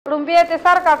ړومبی ته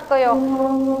سر کټ کړو.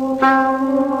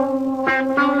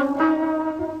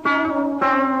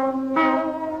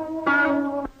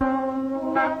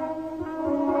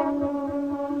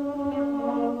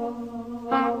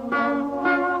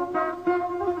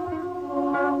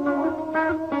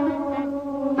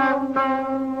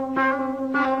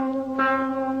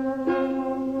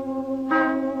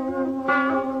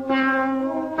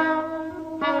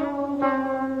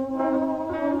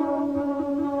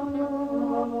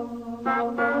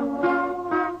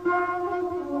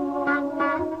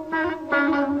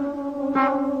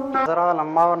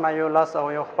 یو لاس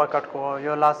او یو خپه کټ کو،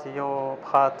 یو لاس یو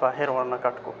پښه طاهر ورنه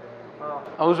کټ کو.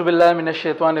 اعوذ بالله من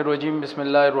الشیطان الرجیم. بسم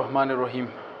الله الرحمن الرحیم.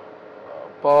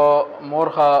 په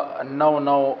مورخه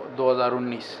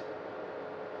 9/9/2019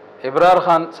 ابرار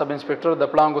خان سب انسپکټر د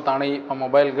پړانګو تاڼۍ په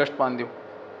موبایل غشت باندې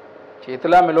چې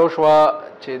اطلاع ملو شوه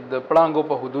چې د پړانګو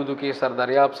په حدودو کې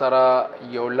سردریاب سره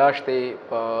یو لاش ته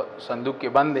په صندوق کې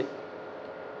بند دی،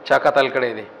 چا قتل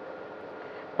کړی دی.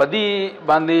 په دې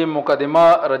باندې مقدمه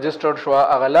رجسټرډ شوه.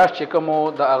 هغه لاش چې کوم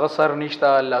د هغه سر نشته،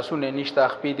 لاسونه نشته،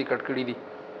 خپې دې کټ کړي دي.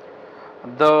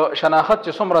 د شناخت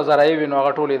چې څومره ذرایع وي نو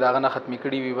هغه ټولې د هغه نه ختمې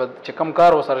کړي وي. چې کوم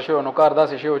کار ورسره شوی نو کار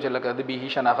داسې شوی چې لکه د بیخي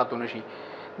شناخت ونه شي.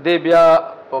 دی بیا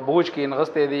په بوج کې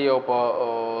نغستی دی او په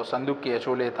صندوق کې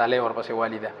اچولې تالی ورپسې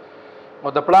والي ده او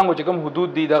د پړانګو چې کوم حدود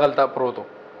دي دغلته پروت و.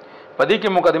 په دې کې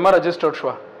مقدمه رجسټرډ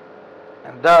شوه.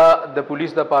 دا د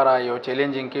پولیس دپاره یو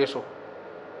چیلنجینګ کیس و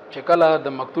چې کله د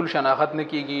مقتول شناخت نه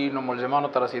کیږي نو ملزمانو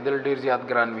ته رسیدل ډیر زیات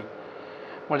ګران وي.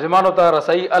 ملزمانو ته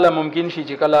رسۍ اله ممکن شي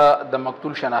چې کله د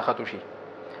مقتول شناخت وشي.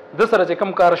 د سره چې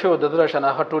کوم کار شوی د ده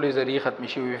شناخت ټولې ذریعې ختمې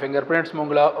شوي وي. فنګر پرنټس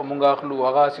مونږ اخلو،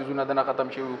 هغه څیزونه دنه ختم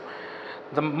شوي.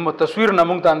 د تصویر نه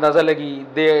مونږ ته اندازه لګي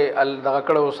دی دغه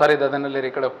کړو سر د نه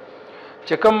لرې کړو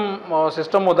چې کوم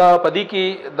سیستم و. دا په دې کې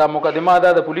دا مقدمه ده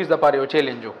د پولیس دپاره یو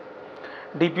چیلنج و.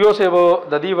 ډي پی او صاحب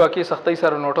د دې واقعې سختۍ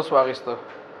سره نوټس واخیسته.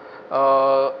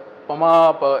 په ما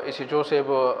په ایس ایچ او صاحب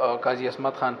قاضي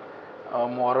عصمت خان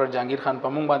مورر جهانگیر خان په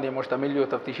مونږ باندې مشتمل یو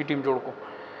تفتیشي ټیم جوړ کو.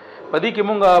 په دې کې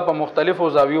مونږ په مختلفو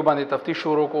زاویو باندې تفتیش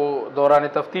شروع کو. دوران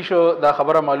تفتیش دا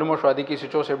خبره معلومه شوه دی کې ایس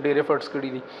ایچ او صاحب ډېر ایفرټس کړي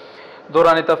دي.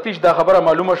 دوران تفتیش دا خبره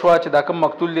معلومه شوه چې دا کوم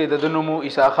مقتول دی د ده نوم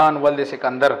عیسی خان ولد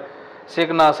سکندر،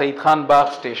 سیګنا سید خان باغ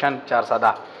سټیشن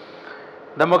چارساده.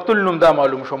 د مقتول نوم دا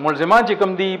معلوم شو. ملزمان چې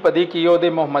کوم دي په دې کې یو دی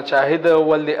محمد شاهد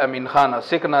ولد امین خان،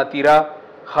 سیګنا تیرا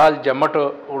خال جمټ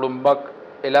وړمبک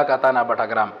علاقه تانا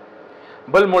بټاګرام.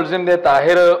 بل ملزم دی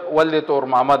طاهر ولد تور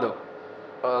محمد،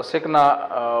 سیګنا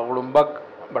وړمبک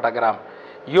بټاګرام.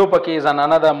 یو پکې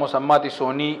زنانه ده مسمات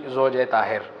سونی زوجه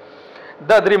طاهر.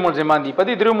 دا درې ملزمان دي. په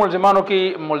دې درې ملزمانو کې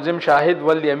ملزم شاهد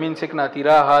ولد امین سیګنا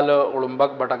تیرا حال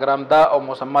وړمبک بټاګرام دا او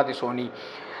مسمات سونی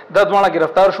دا دواړه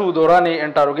گرفتار شو. دوران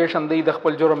انټاروګیشن دی د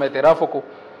خپل جرم اعتراف وکړو.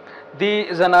 دی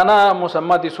زنانه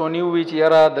مسمات سونی وی چې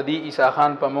یاره د دې عیسی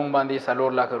خان په مونږ باندې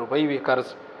 4 لک روپۍ وي قرض.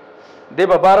 دی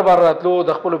به بار بار راتلو،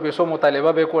 د خپلو پیسو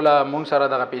مطالبه به کوله، مونږ سره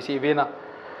دغه پیسې وینه.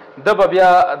 ده به بیا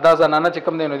دا زنانه چې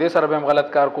کوم دی نو دې سره به هم غلط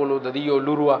کار کولو. د دې یو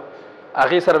لور وه،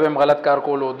 هغې سره به هم غلط کار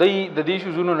کولو. دی د دې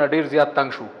شیزونو نه ډېر زیات تنګ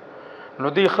شو. نو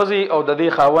دی ښځې او د دې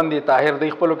خاوند دی طاهر دی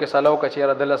خپلو کې سلا وکړه چې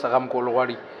یاره دله څه غم کول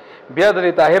غواړي. بیا د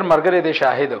دې طاهر ملګری دی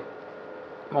شاهد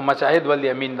محمد شاهد ولد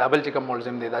امین، دا بل چې کوم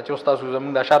ملزم دی، دا چې اوس تاسو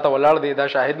زموږ دا شاته ولاړ دی دا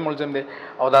شاهد ملزم دی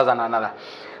او دا زنانه ده.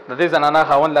 د دې زنانه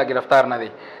خاوند لا گرفتار نه دی.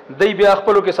 دی بیا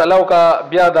خپلو کې سلا وکړه.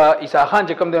 بیا د عیسی خان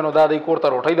چې کوم دی نو دا دی کور ته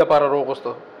روټۍ دپاره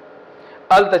روغوسته.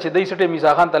 هلته چې دی سټیم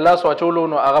عیسی خان ته لاس واچولو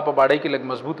نو هغه په باډۍ کې لږ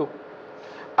مضبوط و.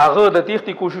 هغه د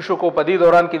تیښتې کوشش وکړو. په دې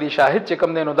دوران کې د شاهد چې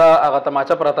کوم دی نو دا هغه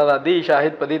تماچه پرته ده. دی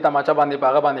شاهد په دې تماچه باندې په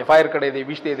هغه باندې فایر کړی دی،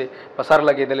 ویشتی دی، په سر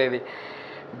لګېدلی دی.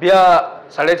 بیا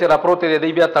سړی چې راپروت دی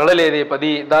دی بیا تړلی دی. په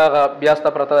دې دا هغه بیا سته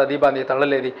پرته ده، دی باندې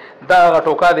تړلی دی. دا هغه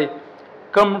ټوکا دی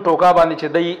کم ټوکا باندې چې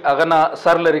دی هغه نه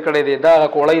سر لرې کړی دی. دا هغه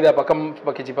کوړی ده په کم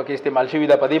پکې چې پکې استعمال شوي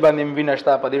ده. په دې باندې هم وینه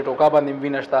شته، په دې ټوکا باندې هم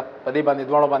وینه شته، په دې باندې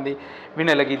دواړو باندې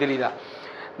وینه لګېدلې ده.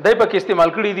 دی پکې استعمال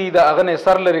کړي دي. د هغه نه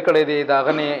سر لرې کړی دی، د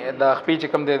هغه نه د خپې چې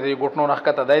کوم دی د ګوټنو نه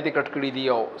ښکته دی کټ کړي دي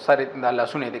او سر د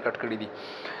لاسونه یې کټ کړي دي.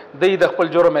 دی د خپل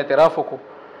جرم اعتراف وکړو.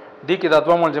 دې کې دا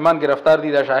دوه ملزمان گرفتار دي،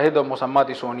 د شاهد او مسمات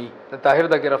سونی. د طاهر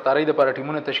د گرفتارۍ دپاره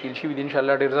ټیمونه تشکیل شوي دي.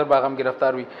 انشاءالله ډېر ژر به هغه هم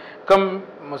گرفتار وي. کم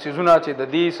څیزونه چې د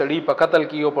دې سړي په قتل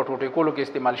کې او په ټوټې کولو کې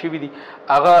استعمال شوي دي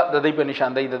هغه د دوی په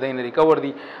نشاندهۍ د دوی نه ریکور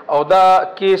دي. او دا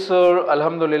کیس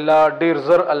الحمدلله ډېر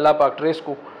ژر الله پاک ټریس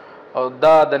کو. او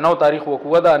دا د 9 تاریخ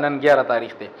وقوعه ده، نن 11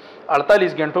 تاریخ دی.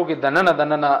 48 غنټو کې دننه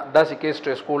داسې کیس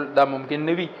ټریس کول دا ممکن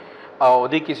نه وي. او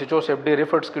دې کې چې صاحب ډېر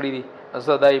ایفرټس کړي دي،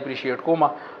 زه دا اپریشیټ کوم.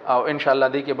 او انشاءالله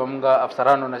دې کې به موږ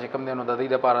افسرانو نه چې کوم دی نو د دوی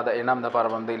دپاره د انعام دپاره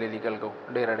به هم دی لیکل کوو.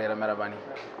 ډېره ډېره مهرباني.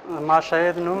 ما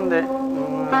شاهد نوم دی،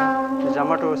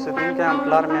 جمټ اوسېدونکی یم،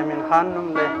 پلار مې امین خان نوم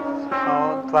دی. او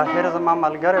طاهر زما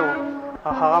ملګری و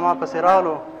او هغه ما پسې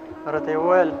راغلو راته یې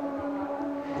وویل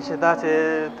چې داسې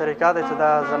طریقه دی چې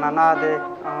دا زنانه دی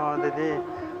او د دې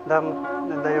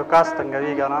د یو کاس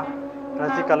تنګوي که نه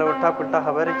راځي کله الټا پلټا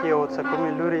خبرې کوي او څه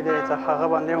کومې لوري دی چې هغه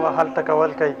باندې وهل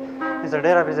ټکول کوي چې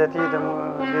ډېره بېزتي د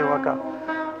دوی وکړه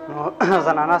نو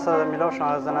زنانه سره میلاو شو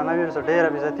زنانه ویل چې ډېره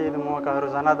بېزتي د مو وکړه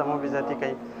روزانه د مو بېزتي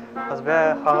کوي بس بیا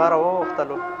هغه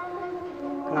راوغوښتلو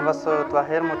نو بس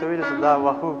طاهر مو ته ویلو چې دا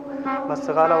وهو بس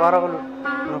غاله ورغلو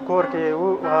نو کور کې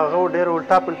هغه ډېر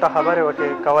الټا پلټا خبرې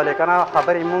کولې که نه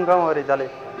خبرې مونږ هم اورېدلې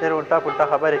ډېر الټا پلټا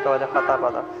خبرې کولې خطا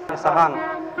پته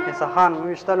انسان مو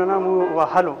ویشتلو نه مو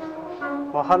وهلو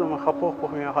مو ښه پوخ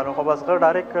مې وهلو خو بس غه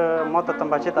ډایرکټ ما ته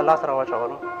تمباچې ته لاس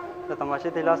راواچولو د تمباچې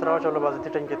ته لاس راواچولو بس دې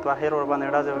ټایم کې طاهر ورباندې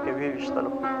ډازې وکړې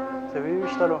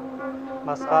ویویشتلو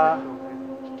بس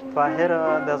طاهر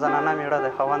د زنانه میړه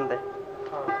دی خاوند دی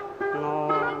نو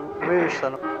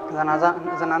ویویشتلو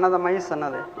زنانه د مایي څه نه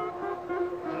دی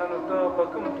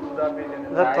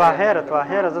زه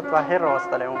طاهر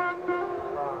راوستلی وم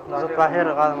زه طاهر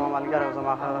ما ملګری و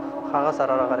زما هغه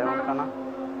سره راغلی وم که نه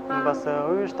بس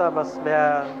وویشته بس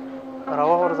بیا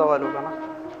راوغورځولو که نه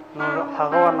نو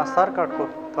هغه ورنه سر کټ کړو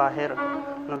طاهر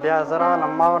نو بیا زه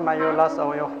راغلم ما ورنه یو لاس او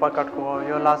یو خپه کټ کړو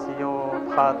یو لاس یو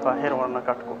پښه طاهر ورنه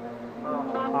کټ کړو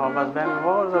او بس بیا مې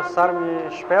وغورځو سر مې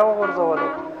شپی وغورځولو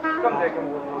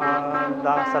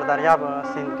دا سرداریاب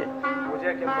سیند کې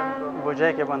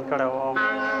بوجۍ کې بند کړی و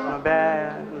نو بیا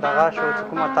دغه شو چې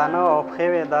کومه تانه او پښې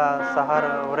وې د سهار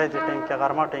ورځې ټیم کې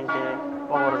غرمه ټیم کې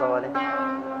وغورځولې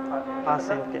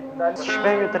سیند کې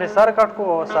شپې مې ترې سر کټ کړو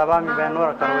او سبا مې بیا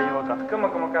نوره کاروي وکړه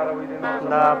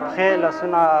د پښې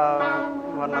لاسونه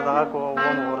ورنه دغه کړو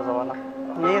ومو غورځوله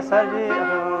نه سر جي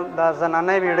دا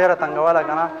زنانه مې ډېره تنګوله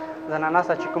که نه زنانه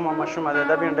سره چې کومه ماشومه دی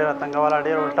دا بیا ډېره تنګوله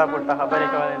ډېر الټا پلټا خبرې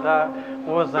کولې دا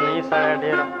اوس زنایي سړی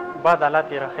ډېر بد حالت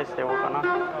یې راخیستی و که نه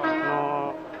نو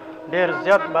ډېر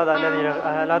زیات بد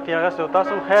حالت یې راغستی و تاسو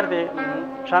هم خیر دی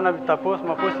چا نه تپوس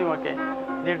مپوس یې وکړې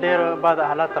دې ډېر بد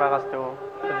حالت راغستی و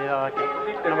په دې هغه کې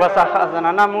نو بس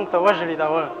زنانه مونږ ته وژړي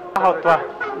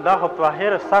دا خو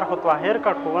طاهر سر خو طاهر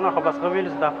کټ کړو ونه خو بس هغه ویل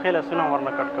چې دا پښې لاسونه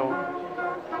ورنه کټ کوو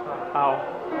او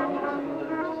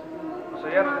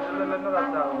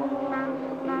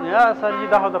یا سر جي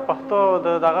دا خو د پښتو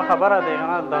دغه خبره دی که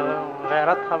نه د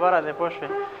غیرت خبره دی پوه شوې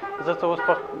زه څه اوس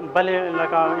بلې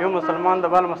لکه یو مسلمان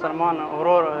د بل مسلمان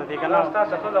ورور دی که نه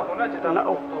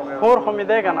خور خو مې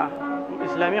دی که نه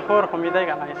اسلامي خور خو مې دی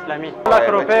که نه اسلامي 1,00,000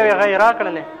 روپۍ یې هغه یې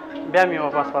راکړلې بیا مې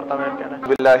واپس ورته ورکړلی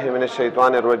بالله من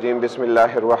الشیطان الرجیم بسم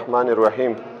الله الرحمن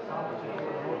الرحیم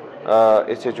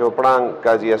اس چوپړان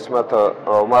قاضي عصمت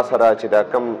او ما سره چې دا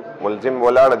کم ملزم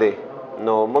ولاړ دی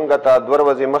نو مونږ ته 2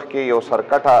 ورځې مخکې یو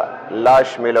سرکټه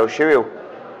لاش میلاو شوی و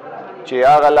چې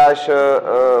هغه لاش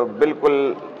بالکل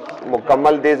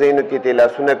مکمل دې ځایونو کې ترې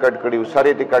لاسونه کټ کړي و سر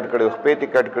یې ترې کټ کړي و خپې ترې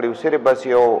کټ کړي و صرف بس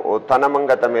یو تنه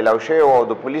مونږ ته میلاو شوی و او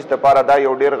د پولیس دپاره دا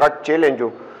یو ډېر غټ چیلنج و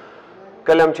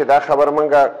کله هم چې دا خبر مونږ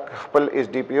خپل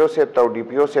اس ډي پي او صاحب ته او ډي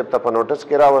پي او صاحب ته په نوټس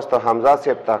کې راوسته حمزه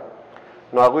صاحب ته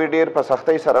نو هغوی ډېر په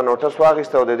سختۍ سره نوټس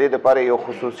واخیسته او د دې دپاره یو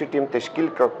خصوصي ټیم تشکیل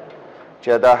کړ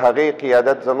چې دا هغې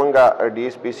قیادت زمونږ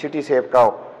DSP سټي صاحب کا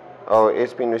او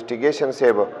SP انویسټیګیشن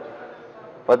صاحب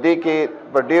په دې کې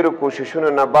په ډېرو کوششونو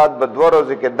نه بعد په 2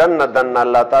 ورځو کې دننه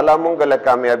الله تعالی مونږ له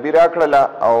کامیابي راکړله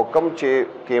او کوم چې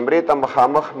کیمرې ته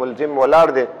مخامخ ملزم ولاړ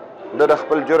دی د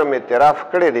خپل جرم اعتراف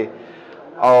کړی دی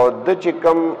او د چې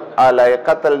کوم آلای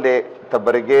قتل دی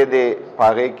تبرګې دی په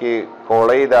هغې کې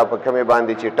کوړۍ ده په کومې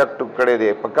باندې چې ټک ټوک کړی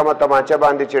دی په کومه تماچه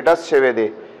باندې چې ډس شوی دی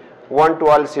 1 to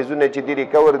all سیزونه چې دي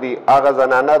ریکور دي هغه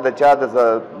زنانه د چا د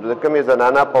کومې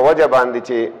زنانه په وجه باندې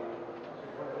چې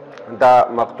دا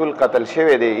مقتول قتل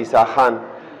شوی دی عیسی خان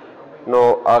نو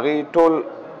هغې ټول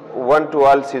 1 to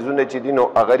all سیزونه چې دي نو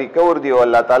هغه ریکور دي او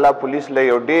الله تعالی پولیس له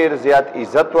یو ډېر زیات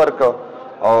عزت ورکړ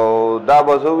او دا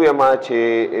به زه ووایم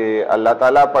چې الله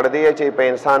تعالی پردې چې په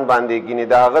انسان باندې ګینې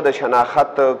د هغه د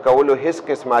شناخت کولو هېڅ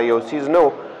قسمه یو سیز نه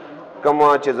و کومه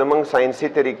چې زمونږ ساینسي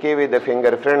طریقې وي د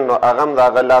فنګر پرنټ نو هغه هم د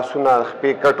هغه لاسونه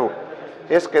خپې کټو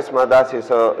هېڅ قسمه داسې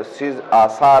سیز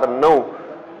آثار نه و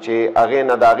چې هغې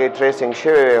نه د هغې ټریسنګ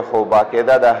شوی وی خو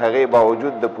باقاعده د هغې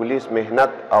باوجود د پولیس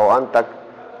محنت او ان تک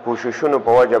کوششونو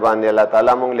په وجه باندې الله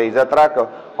تعالی مونږ له عزت راکړ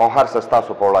او هر څه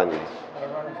ستاسو په وړاندې دي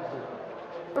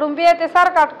ړومبی یې سر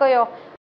کټ کړو